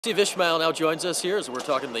Steve Ishmael now joins us here as we're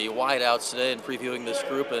talking the wideouts today and previewing this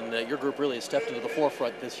group, and your group really has stepped into the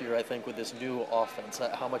forefront this year, I think, with this new offense.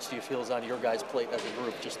 How much do you feel is on your guys' plate as a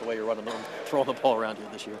group, just the way you're running them, throwing the ball around here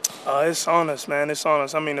this year? It's on us, man. It's on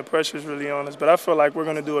us. I mean, the pressure's really on us, but I feel like we're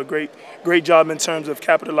going to do a great job in terms of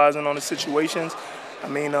capitalizing on the situations. I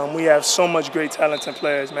mean, we have so much great talented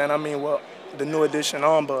players, man. I mean, well, the new addition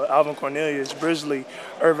but Alvin Cornelius, Brisley,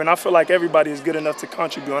 Irvin. I feel like everybody is good enough to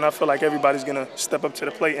contribute, and I feel like everybody's going to step up to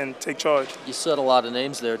the plate and take charge. You said a lot of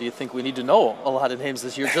names there. Do you think we need to know a lot of names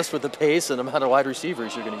this year just with the pace and the amount of wide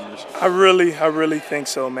receivers you're going to use? I really think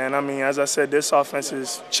so, man. I mean, as I said, this offense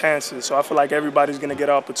is chances, so I feel like everybody's going to get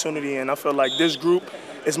an opportunity, and I feel like this group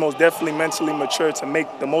is most definitely mentally mature to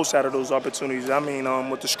make the most out of those opportunities. I mean,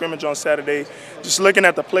 with the scrimmage on Saturday, just looking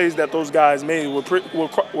at the plays that those guys made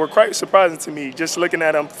were quite surprising to me, just looking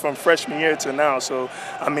at them from freshman year to now. So,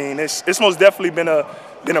 I mean, it's most definitely been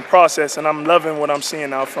a process, and I'm loving what I'm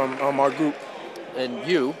seeing now from our group. And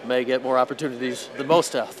you may get more opportunities than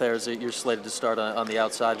most out there as you're slated to start on the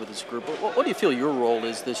outside with this group. What do you feel your role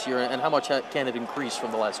is this year, and how much can it increase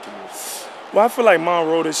from the last 2 years? Well, I feel like my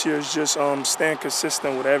role this year is just staying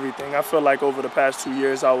consistent with everything. I feel like over the past 2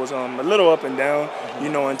 years I was a little up and down, you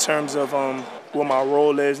know, in terms of what my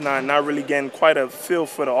role is, not really getting quite a feel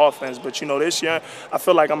for the offense. But, you know, this year I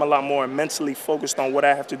feel like I'm a lot more mentally focused on what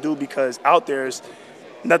I have to do, because out there is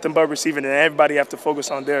nothing but receiving, and everybody have to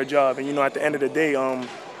focus on their job. And, you know, at the end of the day,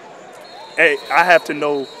 I have to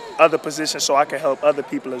know other positions so I can help other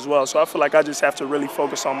people as well. So I feel like I just have to really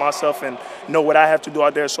focus on myself and know what I have to do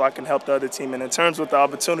out there so I can help the other team. And in terms of the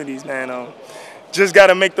opportunities, man, just got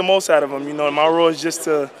to make the most out of them. You know, my role is just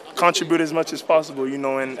to contribute as much as possible, you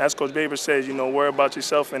know, and as Coach Baber says, you know, worry about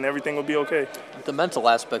yourself and everything will be okay. The mental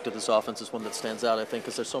aspect of this offense is one that stands out, I think,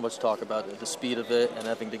 because there's so much talk about the speed of it and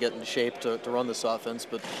having to get in shape to run this offense.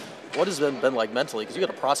 But what has it been like mentally? Because you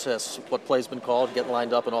got to process what play's been called, get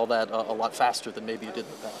lined up and all that a lot faster than maybe you did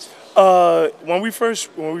in the past. When we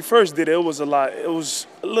first did it, it was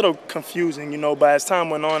a little confusing, you know, but as time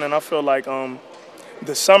went on, and I feel like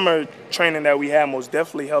the summer training that we had most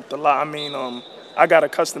definitely helped a lot. I mean, I got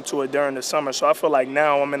accustomed to it during the summer, so I feel like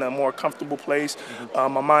now I'm in a more comfortable place. My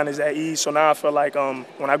mind is at ease, so now I feel like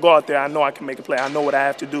when I go out there, I know I can make a play. I know what I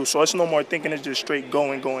have to do, so it's no more thinking. It's just straight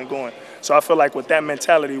going. So I feel like with that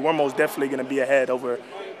mentality, we're most definitely going to be ahead over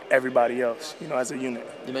everybody else, you know, as a unit.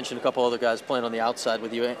 You mentioned a couple other guys playing on the outside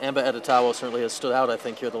with you. Amba Edetawo certainly has stood out, I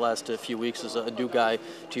think, here the last few weeks as a new guy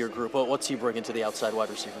to your group. What's he bringing to the outside wide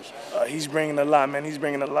receivers? He's bringing a lot, man. He's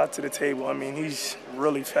bringing a lot to the table. I mean, he's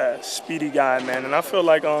really fast, speedy guy, man. And I feel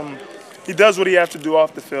like he does what he has to do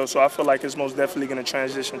off the field, so I feel like it's most definitely going to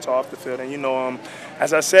transition to off the field. And, you know,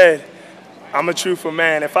 as I said, I'm a truthful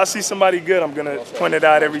man. If I see somebody good, I'm going to point it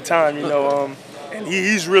out every time, you know. And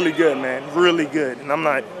he's really good, man, really good. And I'm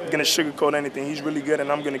not going to sugarcoat anything. He's really good,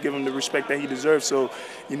 and I'm going to give him the respect that he deserves. So,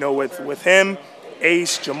 you know, with him,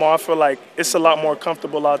 Ace, Jamal, I feel like it's a lot more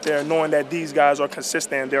comfortable out there knowing that these guys are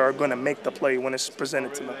consistent and they are going to make the play when it's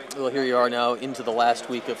presented to them. Well, here you are now into the last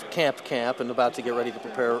week of camp and about to get ready to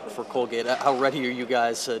prepare for Colgate. How ready are you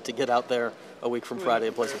guys to get out there a week from Friday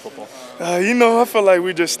and play some football? You know, I feel like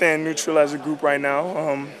we just stand neutral as a group right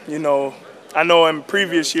now. You know, I know in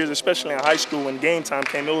previous years, especially in high school, when game time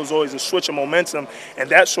came, it was always a switch of momentum, and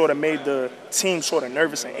that sort of made the team sort of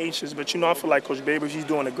nervous and anxious. But, you know, I feel like Coach Baber, he's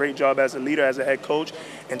doing a great job as a leader, as a head coach,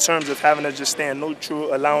 in terms of having us just stand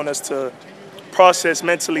neutral, allowing us to process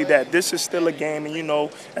mentally that this is still a game, and, you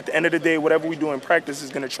know, at the end of the day, whatever we do in practice is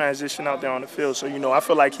going to transition out there on the field. So, you know, I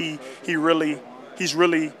feel like he's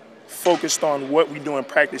really focused on what we do in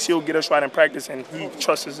practice. He'll get us right in practice, and he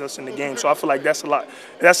trusts us in the game. So I feel like that's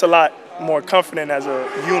a lot more confident as a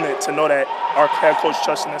unit to know that our head coach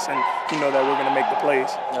trusting us, and you know that we're going to make the plays.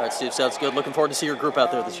 All right, Steve, sounds good. Looking forward to see your group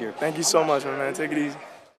out there this year. Thank you so much, my man. Take it easy.